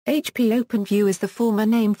HP OpenView is the former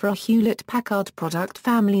name for a Hewlett Packard product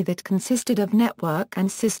family that consisted of network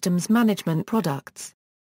and systems management products.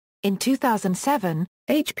 In 2007,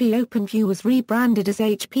 HP OpenView was rebranded as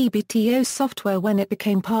HP BTO software when it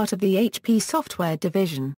became part of the HP software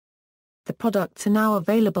division. The products are now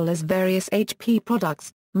available as various HP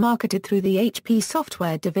products, marketed through the HP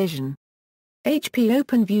software division. HP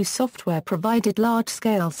OpenView software provided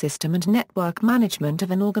large-scale system and network management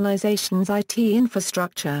of an organization's IT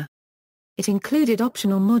infrastructure. It included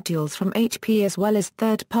optional modules from HP as well as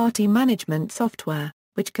third-party management software,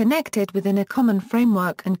 which connected within a common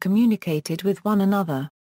framework and communicated with one another.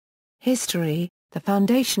 History: the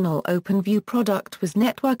foundational OpenView product was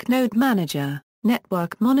Network Node Manager.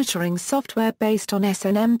 Network monitoring software based on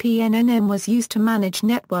SNMP/NNM was used to manage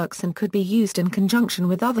networks and could be used in conjunction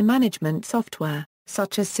with other management software,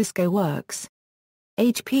 such as Cisco Works.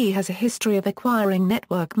 HP has a history of acquiring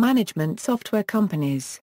network management software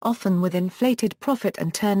companies, often with inflated profit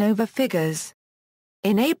and turnover figures.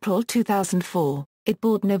 In April 2004, it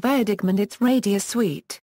bought Novadig and its Radius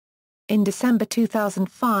suite. In December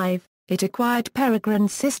 2005, it acquired Peregrine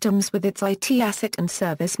Systems with its IT asset and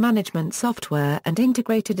service management software and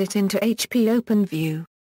integrated it into HP OpenView.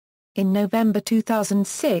 In November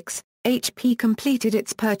 2006, HP completed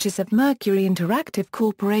its purchase of Mercury Interactive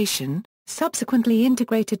Corporation, subsequently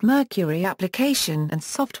integrated Mercury application and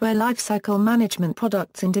software lifecycle management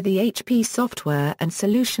products into the HP software and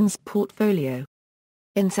solutions portfolio.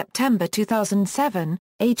 In September 2007,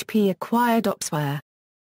 HP acquired Opsware.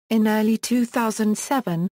 In early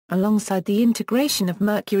 2007, alongside the integration of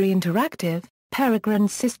Mercury Interactive, Peregrine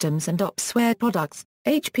Systems and Opsware products,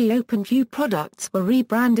 HP OpenView products were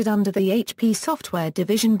rebranded under the HP software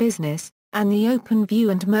division business, and the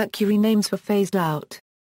OpenView and Mercury names were phased out.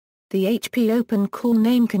 The HP OpenCall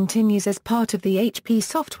name continues as part of the HP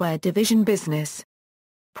software division business.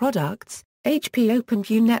 Products: HP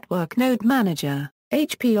OpenView Network Node Manager,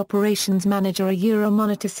 HP Operations Manager, a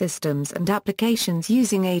Euromonitor systems and applications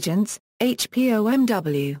using agents, HP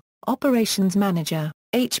OMW, Operations Manager,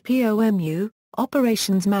 HP OMU,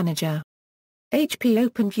 Operations Manager. HP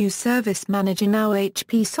OpenView Service Manager, now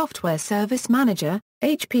HP Software Service Manager,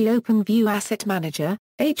 HP OpenView Asset Manager,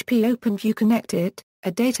 HP OpenView Connected,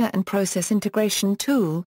 a data and process integration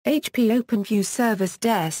tool, HP OpenView Service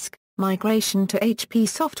Desk. Migration to HP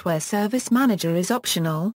Software Service Manager is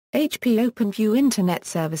optional. HP OpenView Internet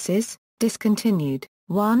Services, discontinued.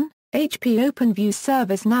 1. HP OpenView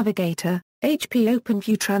Service Navigator, HP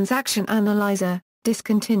OpenView Transaction Analyzer,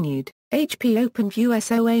 discontinued. HP OpenView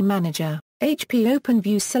SOA Manager, HP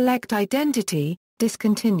OpenView Select Identity,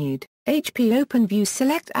 discontinued. HP OpenView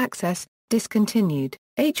Select Access, discontinued.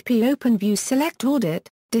 HP OpenView Select Audit,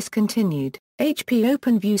 discontinued. HP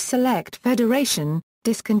OpenView Select Federation,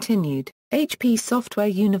 discontinued. HP Software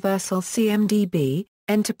Universal CMDB,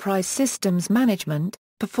 Enterprise Systems Management,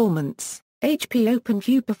 Performance, HP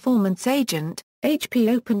OpenView Performance Agent,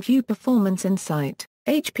 HP OpenView Performance Insight,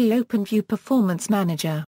 HP OpenView Performance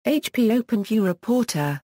Manager, HP OpenView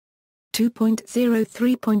Reporter. 2.0,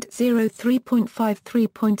 3.0, 3.5,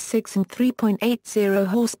 3.6 and 3.80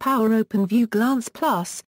 horsepower OpenView Glance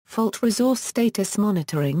Plus, Fault Resource Status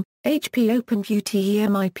Monitoring, HP OpenView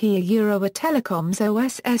TEMIP, a Telecoms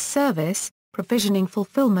OSS service, Provisioning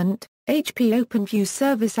Fulfillment, HP OpenView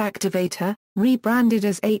Service Activator, rebranded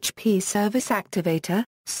as HP Service Activator,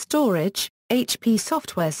 Storage, HP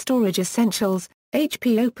Software Storage Essentials,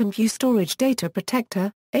 HP OpenView Storage Data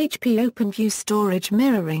Protector, HP OpenView Storage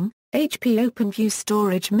Mirroring, HP OpenView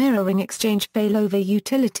Storage Mirroring Exchange Failover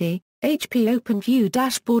Utility, HP OpenView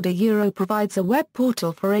Dashboard provides a web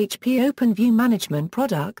portal for HP OpenView management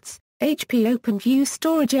products, HP OpenView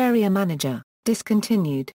Storage Area Manager,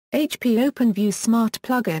 discontinued. HP OpenView Smart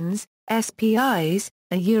Plugins, SPIs,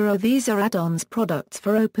 these are add-ons products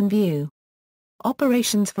for OpenView.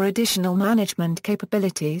 Operations for additional management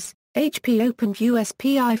capabilities, HP OpenView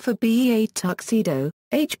SPI for BEA Tuxedo,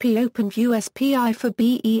 HP OpenView SPI for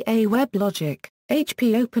BEA WebLogic,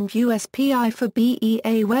 HP OpenView SPI for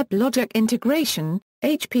BEA WebLogic Integration,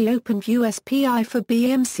 HP OpenView SPI for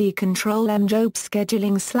BMC Control Job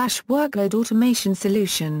Scheduling/Workload Automation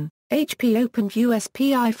Solution, HP OpenView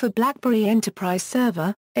SPI for BlackBerry Enterprise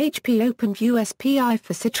Server, HP OpenView SPI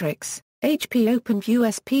for Citrix, HP OpenView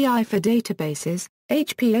SPI for Databases,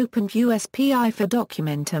 HP OpenView SPI for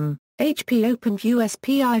Documentum, HP OpenView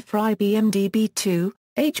SPI for IBM DB2,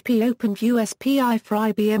 HP OpenView SPI for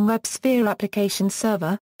IBM WebSphere Application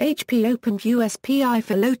Server, HP OpenView SPI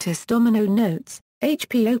for Lotus Domino Notes,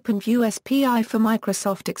 HP OpenView SPI for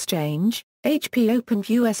Microsoft Exchange, HP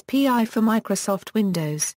OpenView SPI for Microsoft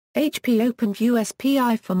Windows, HP OpenView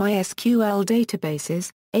SPI for MySQL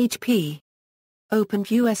databases, HP.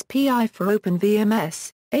 OpenView SPI for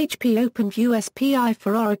OpenVMS, HP OpenView SPI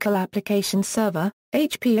for Oracle Application Server,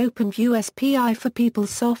 HP OpenView SPI for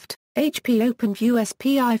PeopleSoft, HP OpenView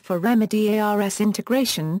SPI for Remedy ARS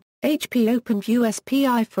integration, HP OpenView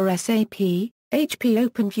SPI for SAP, HP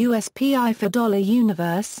OpenView SPI for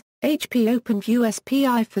 $Universe, HP OpenView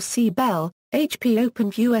SPI for C-Bell, HP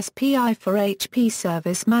OpenView SPI for HP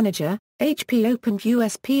Service Manager, HP OpenView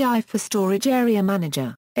SPI for Storage Area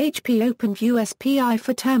Manager, HP OpenView SPI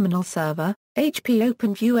for Terminal Server, HP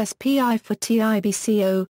OpenView SPI for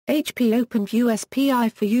TIBCO, HP OpenView SPI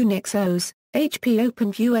for Unix OS, HP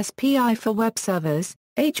OpenView SPI for Web Servers,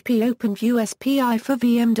 HP OpenView SPI for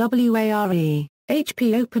VMware,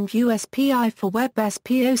 HP OpenView SPI for Web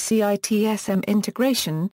SPOCITSM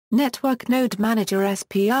integration, Network Node Manager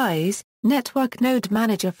SPIs, Network Node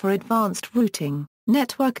Manager for advanced routing,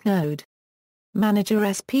 Network Node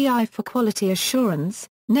Manager SPI for quality assurance,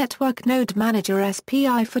 Network Node Manager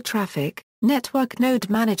SPI for traffic, Network Node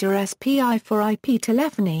Manager SPI for IP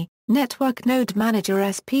telephony, Network Node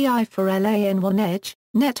Manager SPI for LAN1 Edge,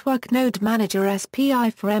 Network Node Manager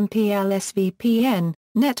SPI for MPLS VPN,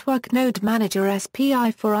 Network Node Manager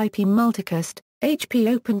SPI for IP Multicast,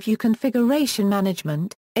 HP OpenView Configuration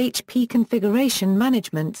Management, HP Configuration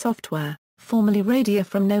Management Software, formerly Radia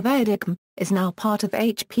from Novadigm, is now part of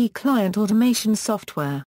HP Client Automation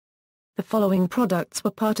Software. The following products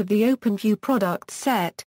were part of the OpenView product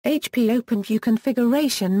set: HP OpenView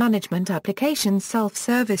Configuration Management Application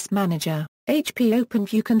Self-Service Manager, HP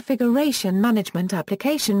OpenView Configuration Management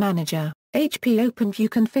Application Manager, HP OpenView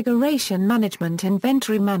Configuration Management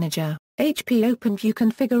Inventory Manager, HP OpenView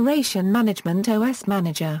Configuration Management OS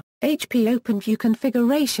Manager, HP OpenView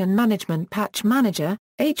Configuration Management Patch Manager,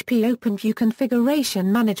 HP OpenView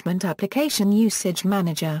Configuration Management Application Usage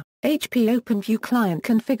Manager, HP OpenView Client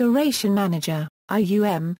Configuration Manager,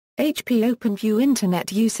 IUM, HP OpenView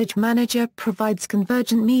Internet Usage Manager provides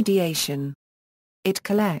convergent mediation. It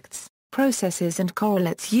collects, processes and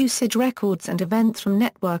correlates usage records and events from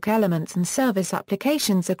network elements and service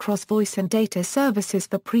applications across voice and data services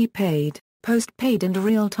for prepaid, postpaid and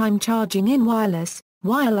real-time charging in wireless,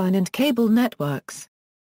 wireline and cable networks.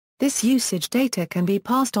 This usage data can be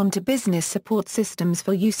passed on to business support systems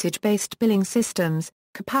for usage-based billing systems,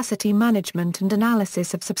 capacity management and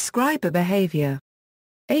analysis of subscriber behavior.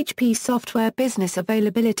 HP Software Business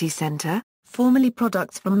Availability Center, formerly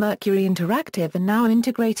products from Mercury Interactive and now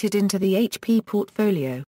integrated into the HP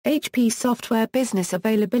portfolio. HP Software Business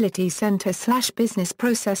Availability Center/Business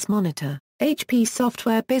Process Monitor, HP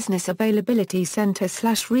Software Business Availability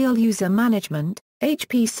Center/Real User Management,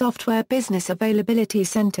 HP Software Business Availability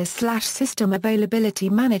Center/System Availability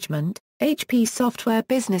Management, HP Software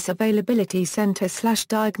Business Availability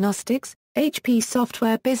Center/Diagnostics, HP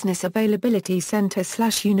Software Business Availability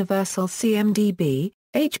Center/Universal CMDB,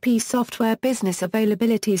 HP Software Business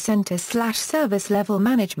Availability Center/Service Level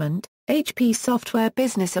Management, HP Software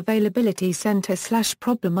Business Availability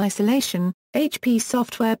Center/Problem Isolation, HP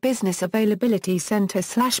Software Business Availability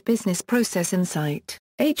Center/Business Process Insight,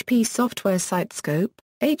 HP Software Sitescope,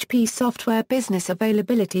 HP Software Business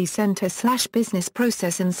Availability Center/Business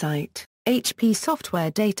Process Insight, HP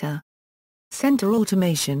Software Data Center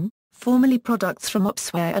Automation, formerly products from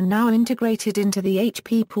Opsware and now integrated into the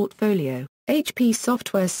HP portfolio. HP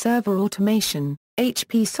Software Server Automation,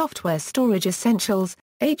 HP Software Storage Essentials,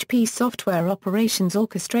 HP Software Operations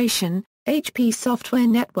Orchestration, HP Software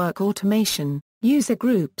Network Automation, User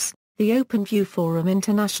Groups. The OpenView Forum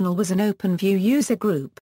International was an OpenView user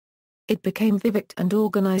group. It became Vivict and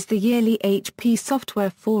organized the yearly HP Software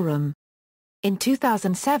Forum. In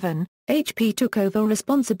 2007, HP took over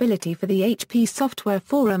responsibility for the HP Software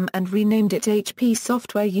Forum and renamed it HP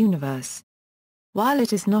Software Universe. While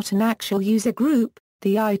it is not an actual user group,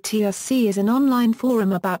 the ITRC is an online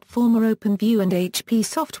forum about former OpenView and HP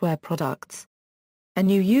software products. A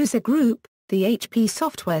new user group, the HP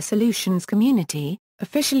Software Solutions Community,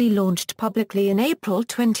 officially launched publicly in April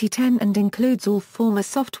 2010 and includes all former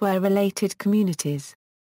software-related communities.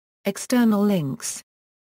 External links: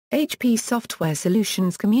 HP Software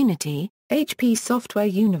Solutions Community, HP Software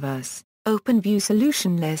Universe, OpenView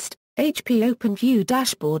Solution List, HP OpenView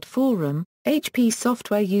Dashboard Forum, HP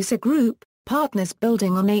Software User Group, Partners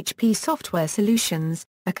Building on HP Software Solutions,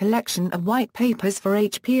 a collection of white papers for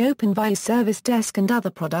HP OpenView Service Desk and other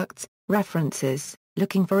products. References: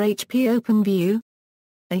 looking for HP OpenView.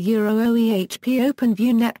 €OE HP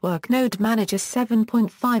OpenView Network Node Manager 7.5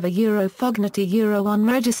 €, Fognity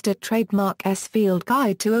Unregistered Trademark S Field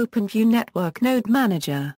Guide to OpenView Network Node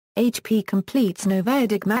Manager, HP completes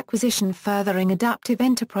Novadigm acquisition furthering adaptive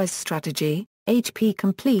enterprise strategy, HP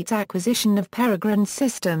completes acquisition of Peregrine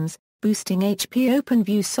Systems, boosting HP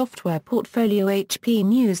OpenView software portfolio. HP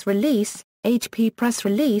news release, HP press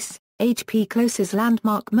release, HP closes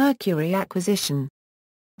landmark Mercury acquisition.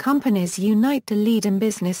 Companies unite to lead in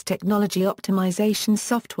business technology optimization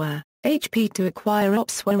software. HP to acquire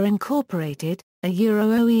Opsware Incorporated, a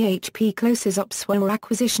Euro OE. HP closes Opsware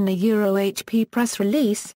acquisition. A Euro HP press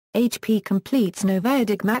release, HP completes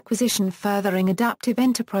Novadigm acquisition, furthering adaptive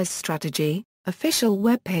enterprise strategy. Official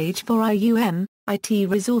webpage for IUM, IT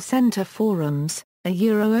Resource Center forums. A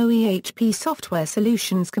Euro OE. HP Software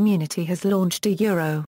Solutions community has launched a Euro